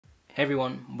Hey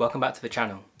everyone, welcome back to the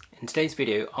channel. In today's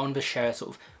video, I want to share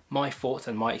sort of my thoughts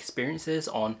and my experiences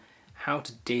on how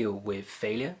to deal with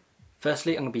failure.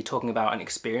 Firstly, I'm going to be talking about an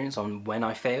experience on when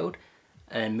I failed,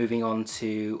 and moving on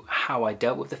to how I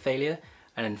dealt with the failure,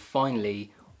 and then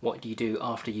finally, what do you do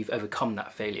after you've overcome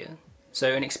that failure.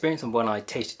 So an experience on when I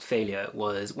tasted failure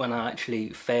was when I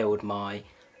actually failed my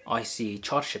ICE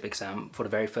chartership exam for the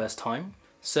very first time.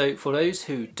 So for those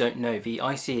who don't know, the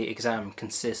ICE exam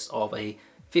consists of a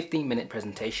 15-minute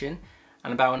presentation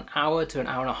and about an hour to an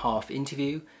hour and a half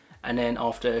interview, and then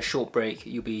after a short break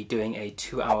you'll be doing a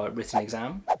 2-hour written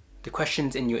exam. The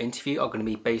questions in your interview are going to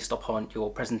be based upon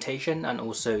your presentation and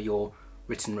also your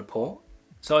written report.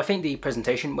 So I think the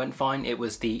presentation went fine. It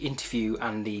was the interview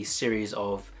and the series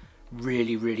of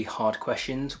really hard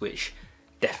questions which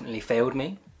definitely failed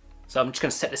me. So I'm just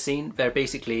going to set the scene. There are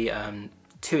basically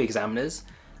two examiners,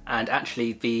 and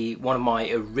actually one of my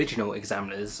original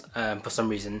examiners for some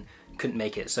reason couldn't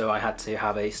make it, so I had to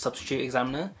have a substitute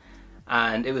examiner,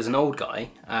 and it was an old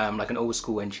guy, like an old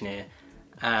school engineer,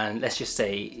 and let's just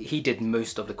say he did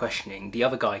most of the questioning. The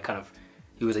other guy,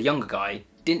 he was a younger guy,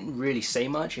 didn't really say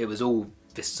much. It was all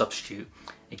this substitute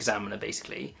examiner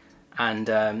basically, and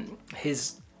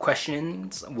his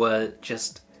questionings were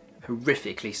just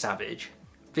horrifically savage.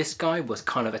 This guy was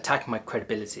kind of attacking my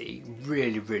credibility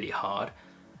really hard.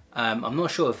 I'm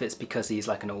not sure if it's because he's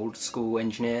like an old school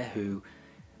engineer who,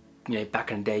 you know, back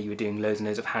in the day you were doing loads and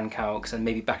loads of hand calcs, and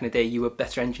maybe back in the day you were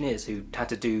better engineers who had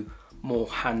to do more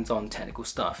hands-on technical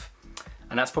stuff.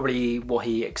 And that's probably what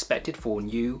he expected for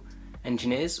new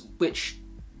engineers, which,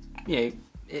 you know,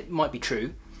 it might be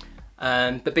true.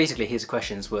 But basically his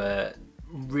questions were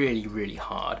really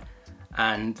hard.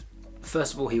 And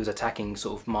first of all, he was attacking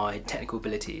sort of my technical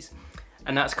abilities.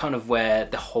 And that's kind of where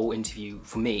the whole interview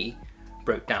for me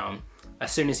broke down.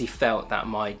 As soon as he felt that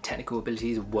my technical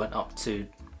abilities weren't up to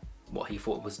what he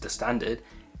thought was the standard,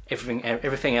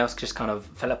 everything else just kind of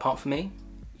fell apart for me.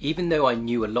 Even though I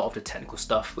knew a lot of the technical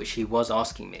stuff which he was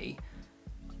asking me,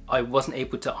 I wasn't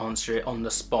able to answer it on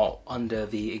the spot under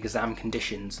the exam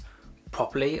conditions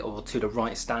properly or to the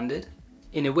right standard.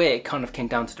 In a way, it kind of came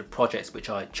down to the projects which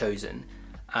I had chosen.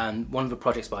 And one of the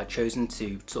projects that I had chosen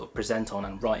to sort of present on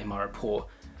and write in my report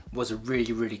was a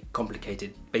really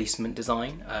complicated basement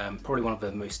design, probably one of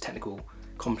the most technical,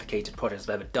 complicated projects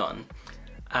I've ever done.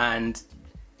 And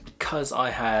because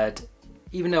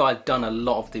even though I'd done a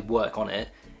lot of the work on it,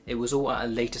 it was all at a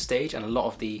later stage, and a lot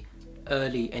of the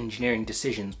early engineering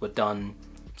decisions were done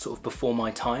sort of before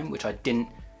my time, which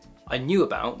I knew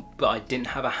about, but I didn't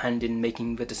have a hand in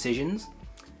making the decisions.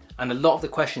 And a lot of the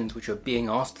questions which were being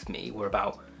asked of me were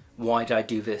about, why did I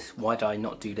do this? Why did I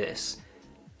not do this?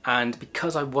 And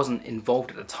because I wasn't involved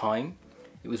at the time,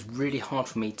 it was really hard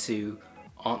for me to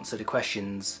answer the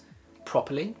questions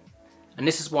properly. And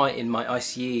this is why in my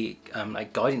ICE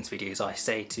like guidance videos I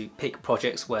say to pick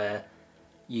projects where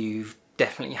you've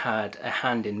definitely had a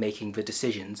hand in making the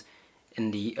decisions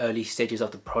in the early stages of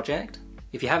the project.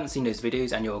 If you haven't seen those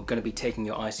videos and you're going to be taking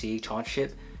your ICE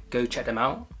chartership, go check them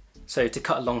out. So to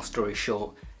cut a long story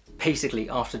short, basically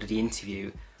after the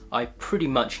interview, I pretty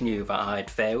much knew that I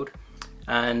had failed.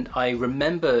 And I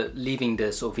remember leaving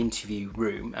the sort of interview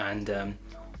room and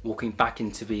walking back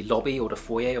into the lobby or the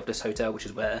foyer of this hotel, which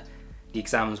is where the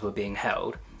exams were being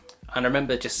held. And I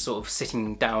remember just sort of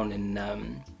sitting down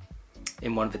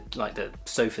in one of the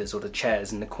sofas or the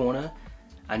chairs in the corner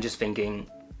and just thinking,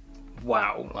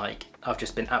 wow, like I've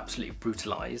just been absolutely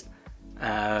brutalized.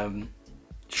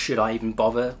 Should I even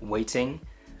bother waiting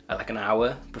like an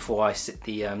hour before I sit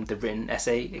the written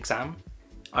essay exam?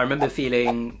 I remember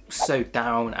feeling so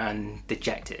down and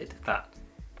dejected that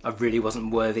I really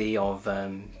wasn't worthy of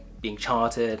being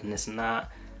chartered and this and that.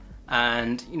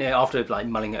 And you know, after like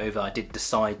mulling it over, I did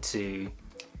decide to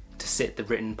sit the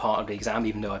written part of the exam,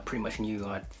 even though I pretty much knew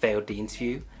I'd failed the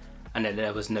interview, and then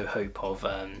there was no hope of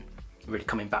really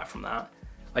coming back from that.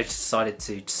 I just decided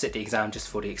to sit the exam just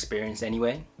for the experience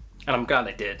anyway, and I'm glad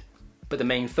I did. But the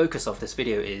main focus of this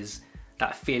video is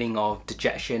that feeling of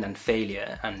dejection and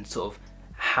failure and sort of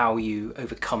how you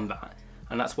overcome that,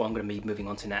 and that's what I'm going to be moving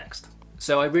on to next.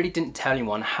 So I really didn't tell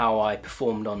anyone how I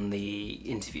performed on the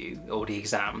interview or the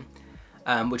exam,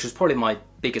 which was probably my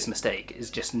biggest mistake, is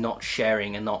just not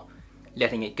sharing and not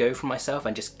letting it go from myself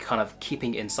and just kind of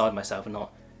keeping it inside myself and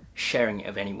not sharing it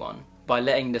with anyone. By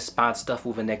letting this bad stuff,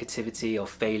 all the negativity or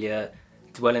failure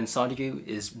dwell inside of you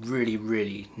is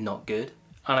really not good.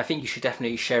 And I think you should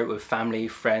definitely share it with family,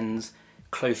 friends,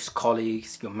 close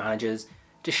colleagues, your managers.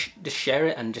 Just share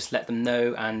it and just let them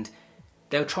know, and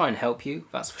they'll try and help you,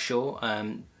 that's for sure.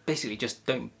 Basically just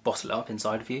don't bottle it up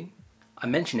inside of you. I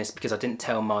mention this because I didn't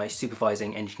tell my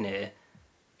supervising engineer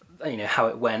you know, how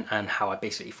it went and how I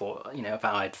basically thought, you know,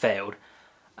 that I'd failed,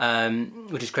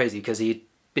 which is crazy because he'd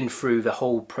been through the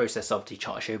whole process of the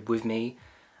chartership with me,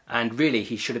 and really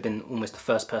he should have been almost the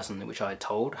first person in which I had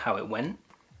told how it went.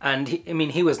 And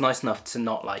he was nice enough to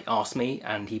not like ask me,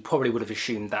 and he probably would have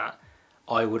assumed that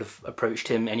I would have approached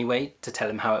him anyway to tell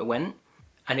him how it went.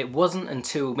 And it wasn't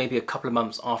until maybe a couple of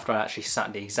months after I actually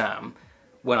sat the exam,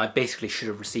 when I basically should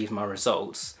have received my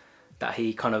results, that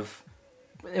he kind of,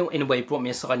 in a way, brought me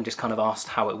aside and just kind of asked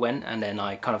how it went. And then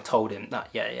I kind of told him that,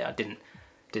 yeah, I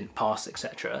didn't pass,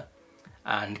 etc.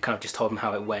 And kind of just told him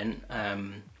how it went,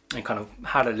 and kind of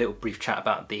had a little brief chat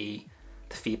about the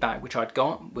feedback which I'd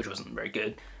got, which wasn't very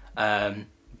good.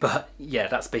 But yeah,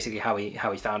 that's basically how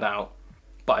he found out.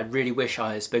 But I really wish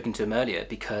I had spoken to him earlier,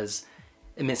 because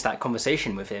amidst that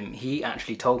conversation with him, he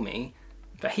actually told me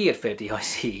that he had failed the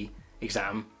ICE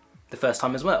exam the first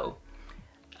time as well.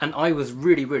 And I was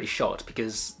really, really shocked,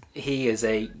 because he is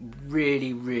a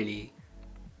really, really,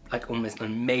 like, almost an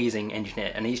amazing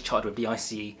engineer, and he's chartered with the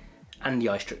ICE and the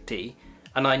ISTRUCT.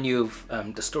 And I knew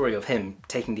of the story of him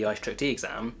taking the ISTRUCT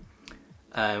exam,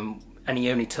 and he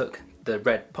only took the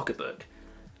red pocketbook,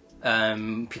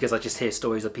 because I just hear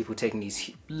stories of people taking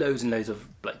these loads and loads of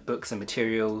like books and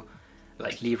material,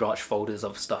 like Lever Arch folders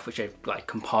of stuff which they've like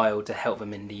compiled to help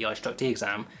them in the ISTRUCT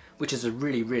exam, which is a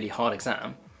really, really hard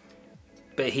exam.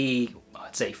 But he,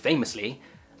 I'd say famously,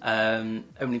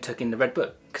 only took in the red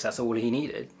book because that's all he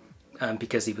needed,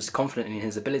 because he was confident in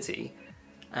his ability,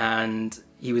 and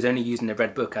he was only using the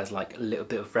red book as like a little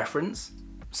bit of reference.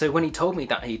 So when he told me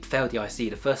that he'd failed the IC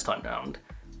the first time round,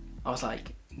 I was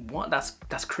like, what?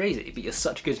 That's crazy, but you're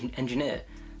such a good engineer.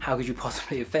 How could you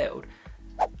possibly have failed?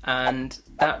 And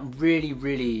that really,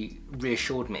 really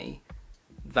reassured me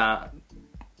that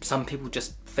some people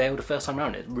just fail the first time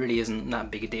round. It really isn't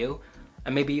that big a deal.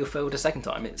 And maybe you'll fail the second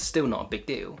time, it's still not a big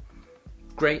deal.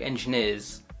 Great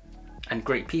engineers and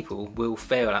great people will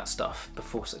fail at stuff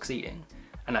before succeeding,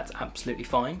 and that's absolutely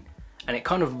fine. And it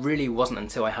kind of really wasn't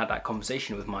until I had that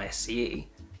conversation with my SCE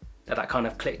that kind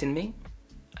of clicked in me.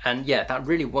 And yeah, that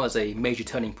really was a major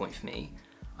turning point for me.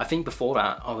 I think before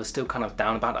that, I was still kind of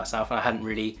down about that stuff, and I hadn't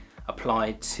really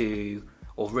applied to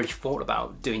or really thought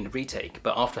about doing the retake.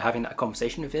 But after having that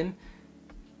conversation with him,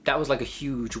 that was like a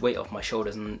huge weight off my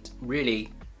shoulders, and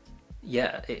really,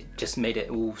 yeah, it just made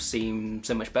it all seem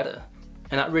so much better.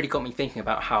 And that really got me thinking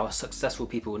about how successful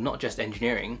people, not just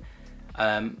engineering,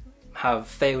 have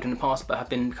failed in the past but have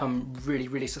become really,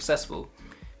 really successful.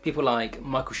 People like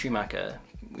Michael Schumacher,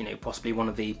 you know, possibly one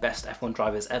of the best F1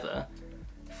 drivers ever,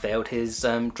 failed his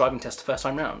driving test the first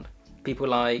time round. People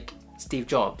like Steve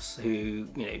Jobs, who,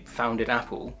 you know, founded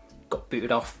Apple, got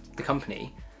booted off the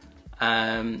company,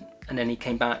 and then he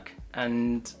came back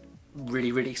and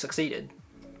really, really succeeded.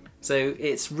 So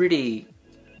it's really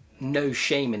no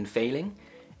shame in failing.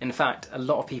 In fact, a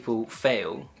lot of people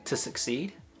fail to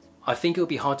succeed. I think it would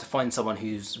be hard to find someone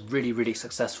who's really, really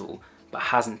successful but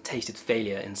hasn't tasted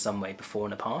failure in some way before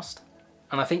in the past.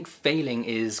 And I think failing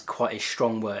is quite a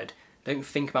strong word. Don't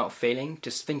think about failing,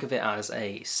 just think of it as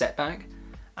a setback,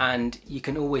 and you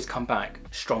can always come back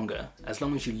stronger as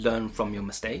long as you learn from your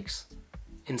mistakes.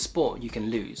 In sport, you can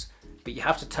lose, but you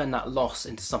have to turn that loss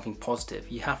into something positive.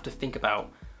 You have to think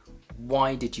about,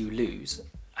 why did you lose?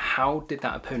 How did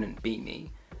that opponent beat me?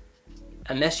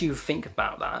 Unless you think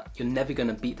about that, you're never going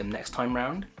to beat them next time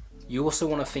round. You also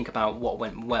want to think about what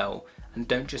went well, and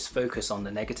don't just focus on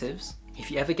the negatives.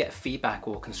 If you ever get feedback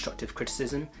or constructive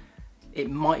criticism, it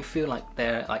might feel like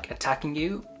they're like attacking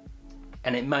you,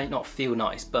 and it might not feel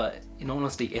nice, but in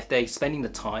honesty, if they're spending the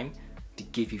time to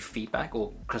give you feedback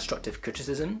or constructive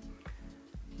criticism,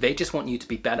 they just want you to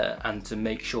be better and to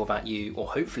make sure that you, or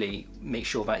hopefully make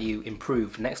sure that you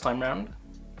improve next time round.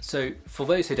 So for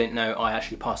those who don't know, I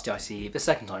actually passed the ICE the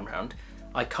second time round.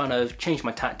 I kind of changed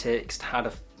my tactics,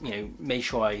 made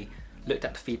sure I looked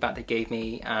at the feedback they gave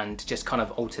me, and just kind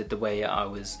of altered the way I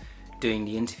was doing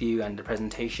the interview and the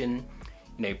presentation,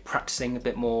 you know, practicing a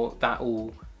bit more. That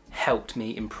all helped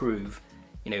me improve,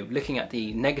 you know, looking at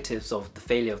the negatives of the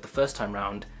failure of the first time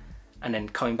round and then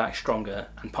coming back stronger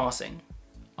and passing.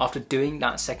 After doing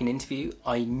that second interview,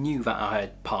 I knew that I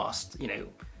had passed, you know,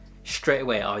 straight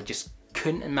away. I just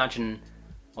couldn't imagine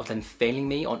of them failing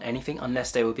me on anything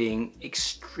unless they were being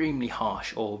extremely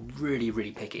harsh or really,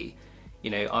 really picky.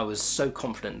 You know, I was so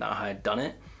confident that I had done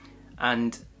it,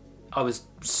 and I was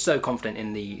so confident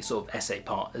in the sort of essay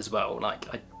part as well.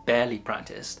 Like, I barely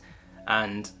practiced,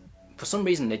 and for some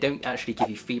reason they don't actually give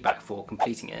you feedback for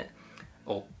completing it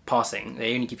or passing.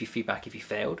 They only give you feedback if you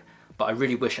failed, but I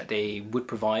really wish that they would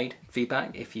provide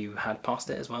feedback if you had passed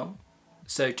it as well.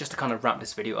 So just to kind of wrap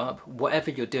this video up,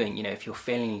 whatever you're doing, you know, if you're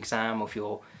failing an exam or if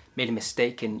you're made a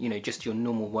mistake in, just your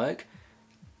normal work,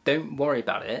 don't worry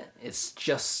about it. It's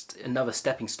just another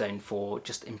stepping stone for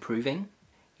just improving.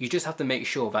 You just have to make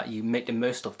sure that you make the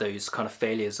most of those kind of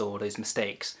failures or those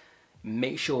mistakes.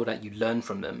 Make sure that you learn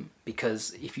from them,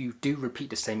 because if you do repeat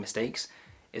the same mistakes,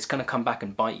 it's going to come back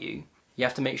and bite you. You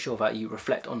have to make sure that you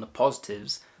reflect on the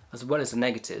positives as well as the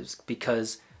negatives,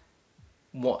 because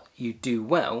what you do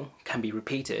well can be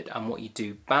repeated, and what you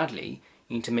do badly,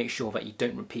 you need to make sure that you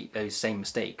don't repeat those same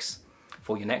mistakes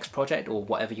for your next project or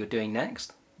whatever you're doing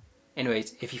next.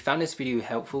 Anyways, if you found this video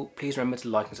helpful, please remember to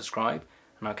like and subscribe,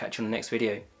 and I'll catch you on the next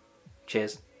video.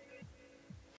 Cheers.